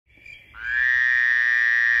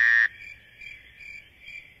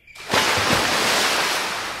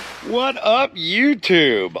What up,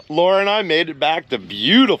 YouTube? Laura and I made it back to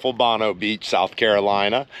beautiful Bono Beach, South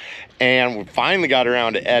Carolina, and we finally got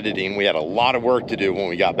around to editing. We had a lot of work to do when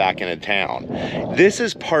we got back into town. This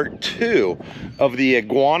is part 2 of the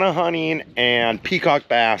iguana hunting and peacock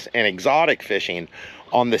bass and exotic fishing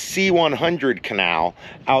on the C100 canal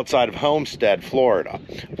outside of Homestead, Florida,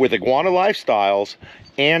 with Iguana Lifestyles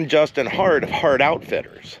and Justin Hart of Hart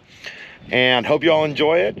Outfitters. And hope you all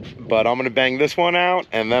enjoy it, but I'm gonna bang this one out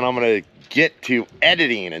and then I'm gonna get to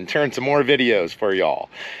editing and turn some more videos for y'all.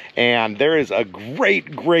 And there is a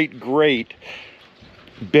great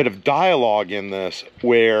bit of dialogue in this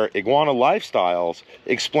where Iguana Lifestyles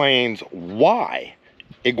explains why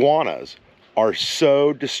iguanas are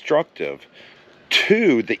so destructive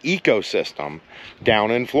to the ecosystem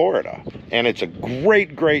down in Florida. And it's a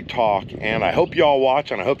great talk, and I hope y'all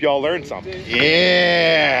watch and I hope y'all learn something.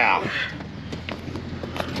 Yeah!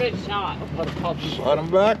 Good shot. Let him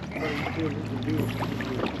back.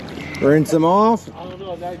 Rinse him off.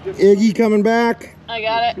 Iggy coming back. I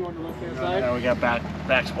got it. Now we got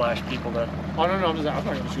backsplash people there. Oh no, I'm not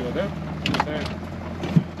gonna shoot at them.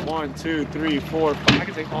 1, 2, 3, 4, 5. I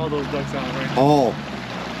can take all those ducks out right now. Oh.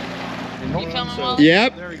 You coming, Will?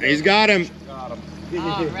 Yep, he's got him. Got him.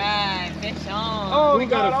 All right, fish on. Oh, he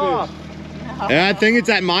got a fish. No. Yeah, I think it's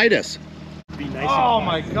at Midas. Be nice. Oh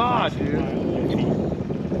my god, dude.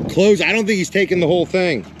 Close. I don't think he's taking the whole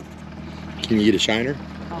thing. Can you get a shiner?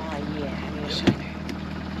 Oh yeah, I need a shiner.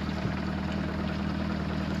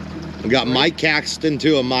 We got Mike Caxton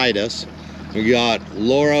to a Midas. We got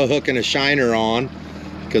Laura hooking a shiner on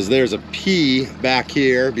because there's a P back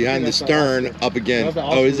here behind the stern up against.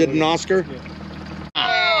 Oh, is it an Oscar? Yeah.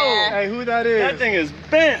 Oh, hey, who that is? That thing is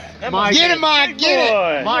bent. Mike. Get it, Mike! Get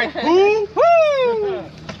it! Mike, who? Woo!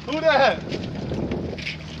 Who that?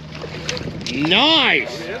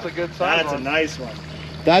 Nice! That's a good size. That's a nice one.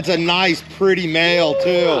 That's a nice, pretty male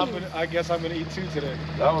too. I guess I'm gonna eat 2 today.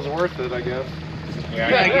 That was worth it, I guess.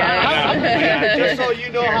 Yeah, Just so you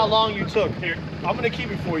know how long you took. Here, I'm gonna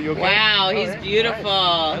keep it for you, okay? Wow, he's beautiful.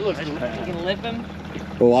 That looks You can lip him.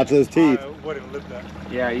 Well, watch those teeth. Wouldn't live that.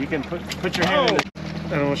 Yeah, you can put your hand in it. I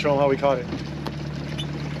don't want to show him how we caught it.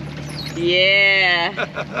 Yeah,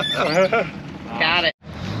 got it.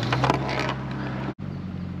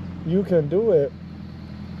 You can do it.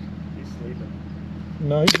 He's sleeping.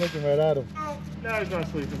 No, he's looking right at him. No, he's not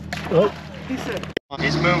sleeping. Oh.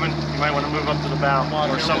 He's moving. You might want to move up to the bow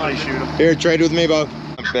or somebody shoot him. Here, trade with me, Bo.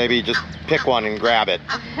 Baby, just pick one and grab it.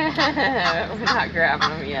 We're not grabbing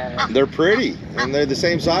them yet. They're pretty, and they're the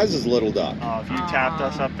same size as Little Duck. If you tapped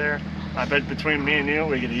us up there, I bet between me and you,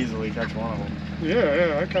 we could easily catch one of them.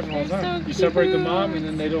 Yeah, I catch them all the time. So You separate the mom and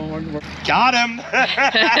then they don't want to work. Got him!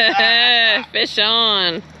 Fish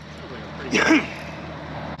on.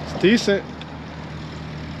 It's decent.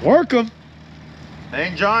 Work him. They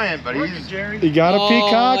ain't giant, but Working, Jerry. You got a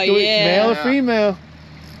peacock, yeah. male or female?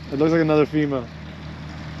 It looks like another female.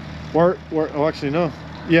 Oh, actually, no.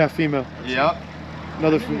 Yeah, female. Yep.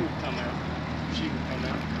 Another female. Come there. She can come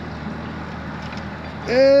there.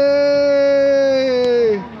 Hey!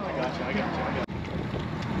 I got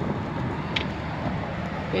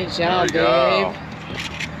you. Good job, There we go. babe.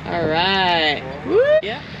 All right. Woo.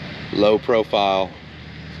 Yeah. Low profile.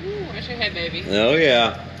 Ooh, where's your head, baby? Oh,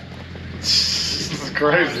 yeah. This is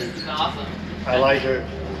crazy. This is awesome. I like it.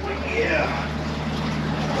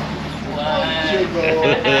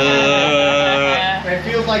 It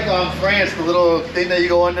feels like France, the little thing that you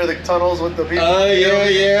go under the tunnels with the people. Oh,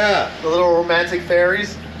 yeah. The little romantic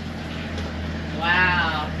ferries.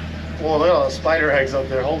 Wow. Whoa, look at all the spider eggs up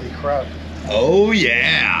there. Holy crap. Oh,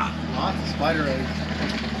 yeah. Lots of spider eggs.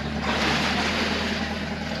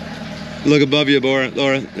 Look above you, Laura.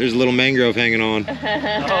 There's a little mangrove hanging on. Oh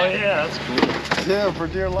yeah, that's cool. Yeah, for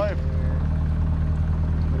dear life.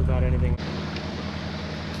 What about anything?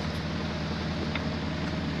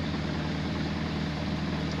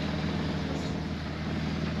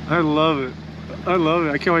 I love it. I love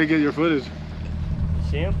it. I can't wait to get your footage.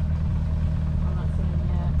 See him? I'm not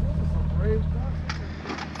seeing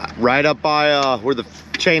yet. Right up by where the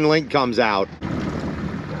chain link comes out.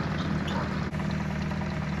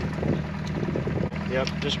 Yep,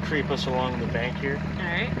 just creep us along the bank here. All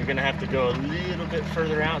right. You're gonna have to go a little bit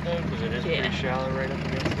further out though, because it is Yeah. pretty shallow right up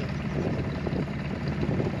against it.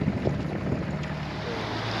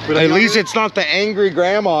 But at least it's not the angry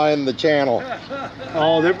grandma in the channel.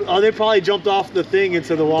 Oh, they probably jumped off the thing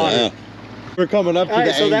into the water. Yeah. We're coming up to Alright,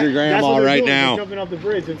 the so angry that's grandma what they're right doing. They're now. jumping off the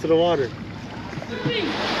bridge into the water.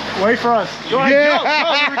 Wait for us. Go Yeah.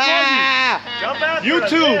 ahead, jump. Jump out!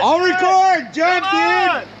 YouTube. I'll record. Jump,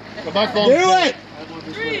 dude. My phone. Do it.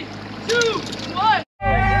 3, 2, 1.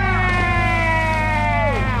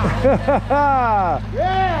 Yeah,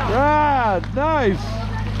 nice.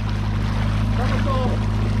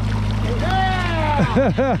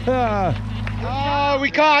 Oh,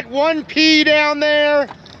 we caught one pea down there,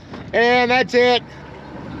 and that's it.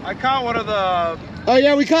 I caught one of the. Oh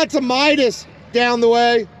yeah, we caught some Midas down the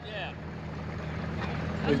way.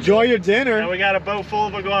 Enjoy your dinner. And we got a boat full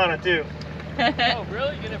of iguana too. Oh,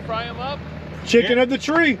 really? You gonna fry them up? Chicken of the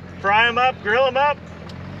tree. Fry them up, grill them up.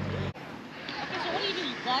 So what do you do?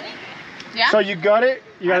 You gut it? Yeah. So you gut it.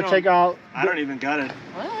 You gotta take out. I don't even gut it.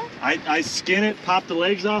 What? I skin it, pop the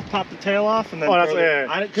legs off, pop the tail off, and then. Oh, that's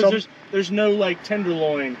yeah. Because there's no like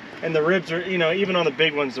tenderloin, and the ribs are, you know, even on the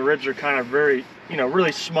big ones, the ribs are kind of very, you know,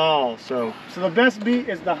 really small. So So the best meat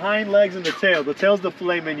is the hind legs and the tail. The tail's the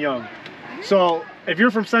filet mignon. So if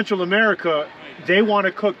you're from Central America, they want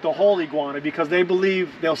to cook the whole iguana because they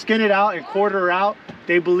believe they'll skin it out and quarter it out.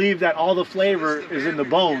 They believe that all the flavor is in the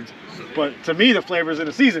bones. But to me, the flavor is in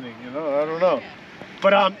the seasoning. You know, I don't know.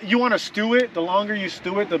 But you want to stew it. The longer you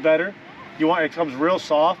stew it, the better. You want it comes real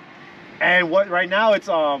soft. And what right now it's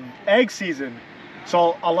egg season.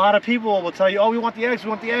 So a lot of people will tell you, oh, we want the eggs, we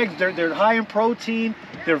want the eggs. They're high in protein.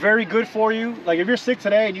 They're very good for you. Like if you're sick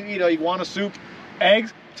today and you eat a iguana soup,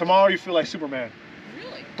 eggs, tomorrow you feel like Superman.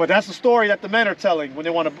 Really? But that's the story that the men are telling when they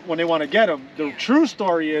want to get them. The true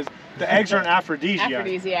story is the eggs are an aphrodisiac.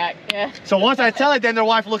 Aphrodisiac, yeah. So once I tell it, then their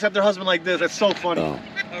wife looks at their husband like this. That's so funny. Oh.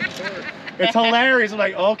 It's hilarious. I'm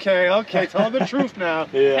like, okay, tell them the truth now.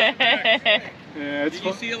 yeah, Yeah, it's Did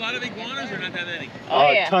you see a lot of iguanas or not that many? Oh,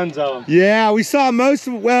 yeah. tons of them. Yeah, we saw most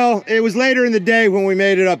of, well, it was later in the day when we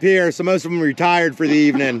made it up here, so most of them retired for the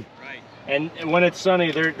evening. Right. And when it's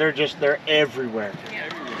sunny, they're everywhere. Yeah.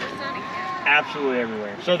 Sunny. Absolutely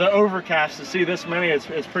everywhere. So the overcast, to see this many, it's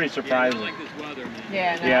pretty Yeah, I surprising. don't like this weather, man.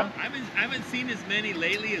 Yeah, no. Yeah. I haven't seen as many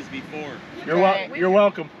lately as before. You're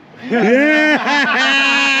welcome. Yeah!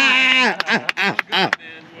 Man,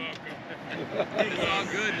 welcome. It's all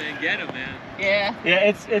good, man. Get them, man. Yeah.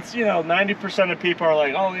 Yeah, it's you know, 90% of people are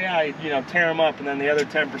like, oh yeah, you know, tear them up, and then the other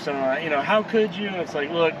 10% are like, you know, how could you? It's like,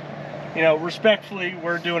 look, you know, respectfully,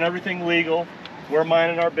 we're doing everything legal. We're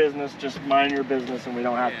minding our business. Just mind your business, and we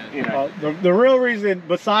don't have, you know. The real reason,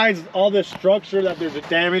 besides all this structure that they're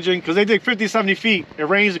damaging, because they dig 50, 70 feet, it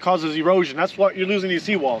rains, it causes erosion. That's what you're losing these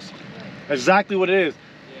seawalls. Exactly what it is.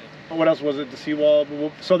 What else was it? The seawall.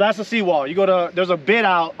 So that's the seawall. You go to, there's a bit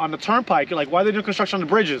out on the turnpike. You're like, why are they doing construction on the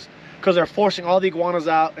bridges? Because they're forcing all the iguanas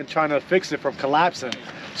out and trying to fix it from collapsing.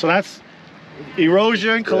 So that's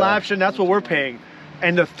erosion, collapsion. That's what we're paying.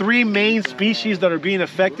 And the three main species that are being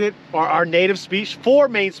affected are our native species. Four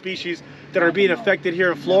main species that are being affected here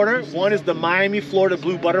in Florida. One is the Miami, Florida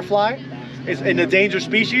blue butterfly. It's an endangered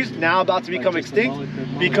species, now about to become extinct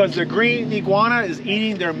because the green iguana is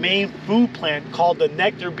eating their main food plant called the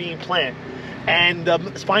nectar bean plant. And the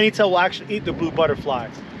spiny tail will actually eat the blue butterfly.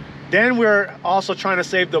 Then we're also trying to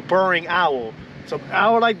save the burrowing owl. So an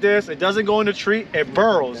owl like this, it doesn't go in the tree, it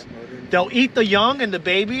burrows. They'll eat the young and the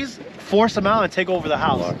babies, force them out and take over the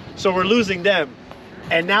house. So we're losing them.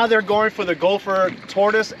 And now they're going for the gopher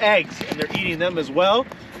tortoise eggs and they're eating them as well.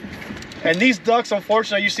 And these ducks,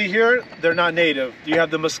 unfortunately, you see here, they're not native. You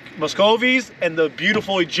have the Muscovies and the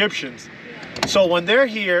beautiful Egyptians. So when they're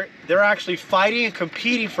here, they're actually fighting and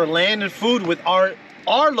competing for land and food with our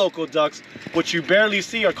local ducks, which you barely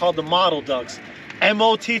see are called the mottled ducks.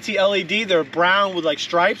 M-O-T-T-L-E-D, they're brown with like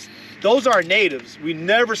stripes. Those are natives. We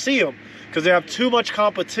never see them because they have too much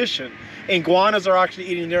competition. Iguanas are actually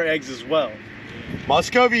eating their eggs as well.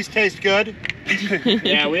 Muscovies taste good.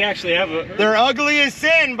 Yeah, we actually have a. They're ugly as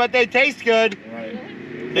sin, but they taste good. Right.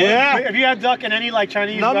 Yeah. If you had duck in any like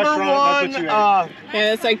Chinese Number restaurant, one that's what you had. Yeah,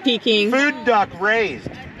 that's like Peking. Food duck raised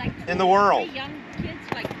Like in the world. young kids,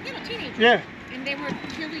 like, you know, teenagers. Yeah. And they were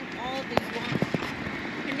killing all these iguanas.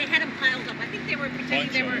 And they had them piled up. I think they were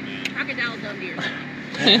pretending they were crocodile Dundee or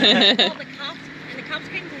something. Called the cops, and the cops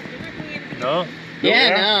came to deliver me. No.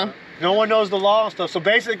 Yeah, no. No one knows the law and stuff. So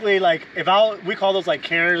basically, like, we call those like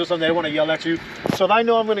Karens or something, they want to yell at you. So if I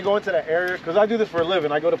know I'm going to go into that area, because I do this for a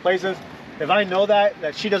living, I go to places, if I know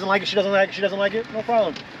that she doesn't like it, she doesn't like it, she doesn't like it, no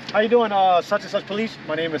problem. How you doing, such and such police?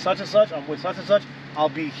 My name is such and such, I'm with such and such. I'll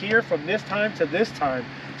be here from this time to this time.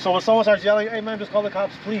 So when someone starts yelling, hey man, just call the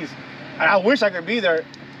cops, please. And I wish I could be there.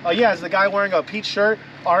 Yeah, is the guy wearing a peach shirt,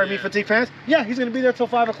 RME fatigue pants? Yeah, he's going to be there till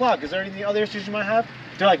 5 o'clock. Is there any other issues you might have?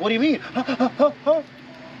 They're like, what do you mean?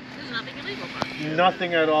 There's nothing illegal about it.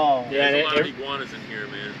 Nothing at all. There's a lot of iguanas in here,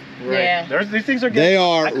 man. Yeah. These things are getting, They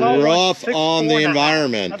are I call one rough 6'4" on the and a half.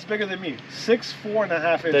 environment. That's bigger than me.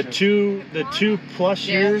 6'4.5" The inches. two plus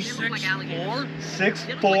Yeah. years, They look like alligators.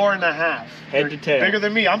 6'4.5". head to tail. Bigger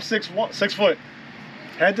than me. I'm 6 foot.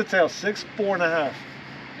 Head to tail, 6'4.5".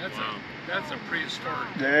 That's a prehistoric.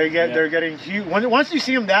 They're getting huge. Once you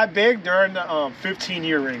see them that big, they're in the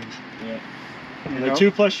 15-year range. Yeah. In the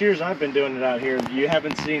 2+ years I've been doing it out here, you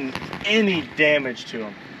haven't seen any damage to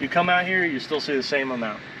them. You come out here, you still see the same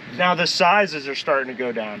amount. Now the sizes are starting to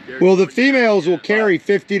go down. Well, the females will carry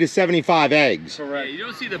 50 to 75 eggs. Correct. Yeah, you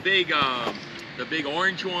don't see the big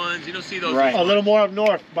orange ones. You don't see those. Right. A little more up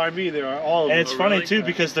north by me, there are all of them. And it's funny too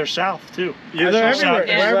because they're south too. Yeah, they're everywhere.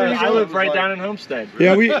 Yeah. I live right down in Homestead.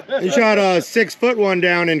 Yeah, we shot a 6-foot one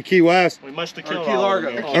down in Key West. We must have killed Key all Largo.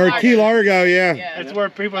 of them. Or Key Largo, yeah. It's where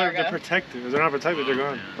people are Largo. protected. If they're not protected, they're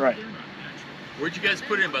gone. Right. Where'd you guys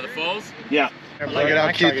put it in? By the falls? Yeah. Look at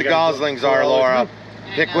how cute the goslings are, Laura.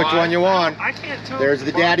 Pick which one you want. I can't tell. There's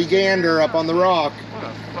the daddy gander up on the rock. What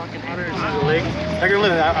a fucking idiot. I can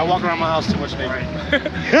live. I walk around my house too much naked.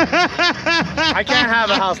 I can't have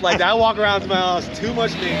a house like that. I walk around my house too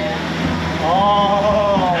much naked.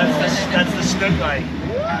 Oh, that's the snook eye.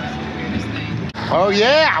 Oh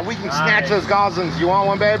yeah, we can snatch those goslings. You want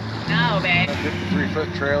one, babe? No, babe.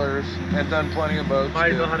 53-foot trailers and done plenty of boats.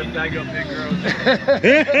 Might know how to bag up big girls.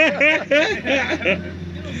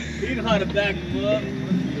 You know how to back them up.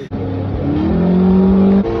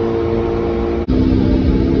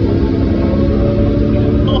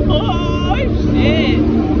 Oh, shit.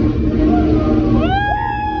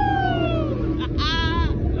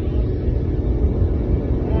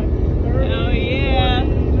 Oh, yeah.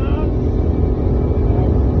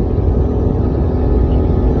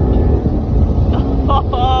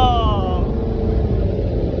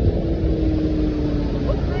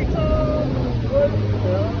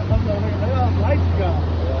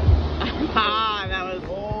 Ah, that was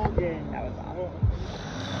awful.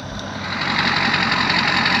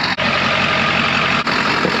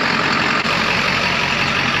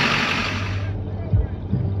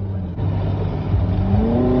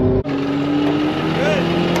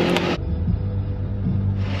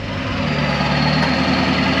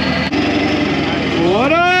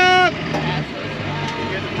 What up?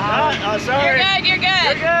 Sorry. You're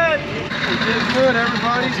good. Good,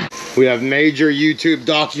 everybody. We have major YouTube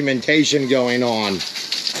documentation going on.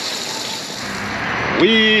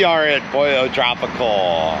 We are at Pollo Tropical,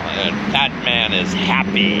 and that man is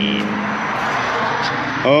happy.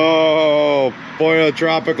 Oh, Pollo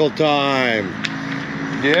Tropical time.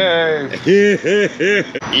 Yay.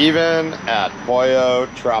 Even at Pollo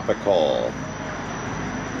Tropical,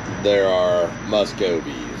 there are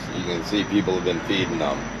muscovies. You can see people have been feeding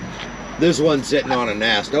them. This one's sitting on a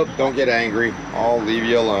nest. Nope, don't get angry. I'll leave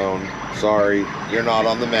you alone. Sorry, you're not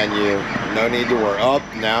on the menu. No need to worry. Up,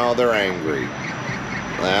 now they're angry.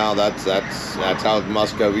 Well, that's how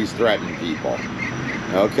muscovies threaten people.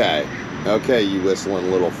 Okay, okay, you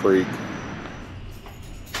whistling little freak.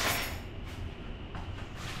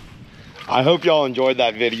 I hope y'all enjoyed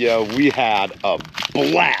that video. We had a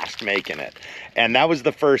blast making it. And that was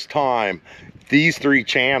the first time these three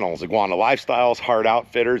channels, Iguana Lifestyles, Hart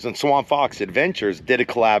Outfitters, and Swamp Fox Adventures, did a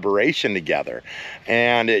collaboration together.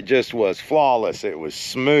 And it just was flawless. It was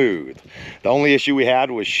smooth. The only issue we had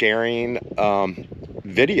was sharing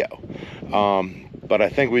video. But I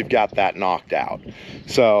think we've got that knocked out.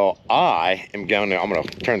 So I'm gonna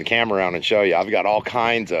turn the camera around and show you. I've got all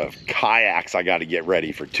kinds of kayaks I gotta get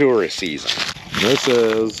ready for tourist season. This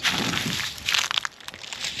is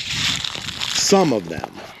some of them.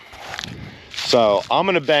 So I'm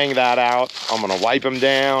gonna bang that out. I'm gonna wipe them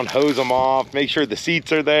down, hose them off, make sure the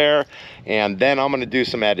seats are there, and then I'm gonna do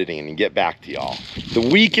some editing and get back to y'all. The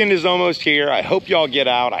weekend is almost here. I hope y'all get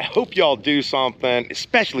out. I hope y'all do something,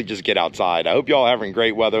 especially just get outside. I hope y'all having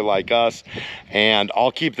great weather like us, and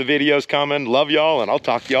I'll keep the videos coming. Love y'all, and I'll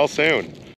talk to y'all soon.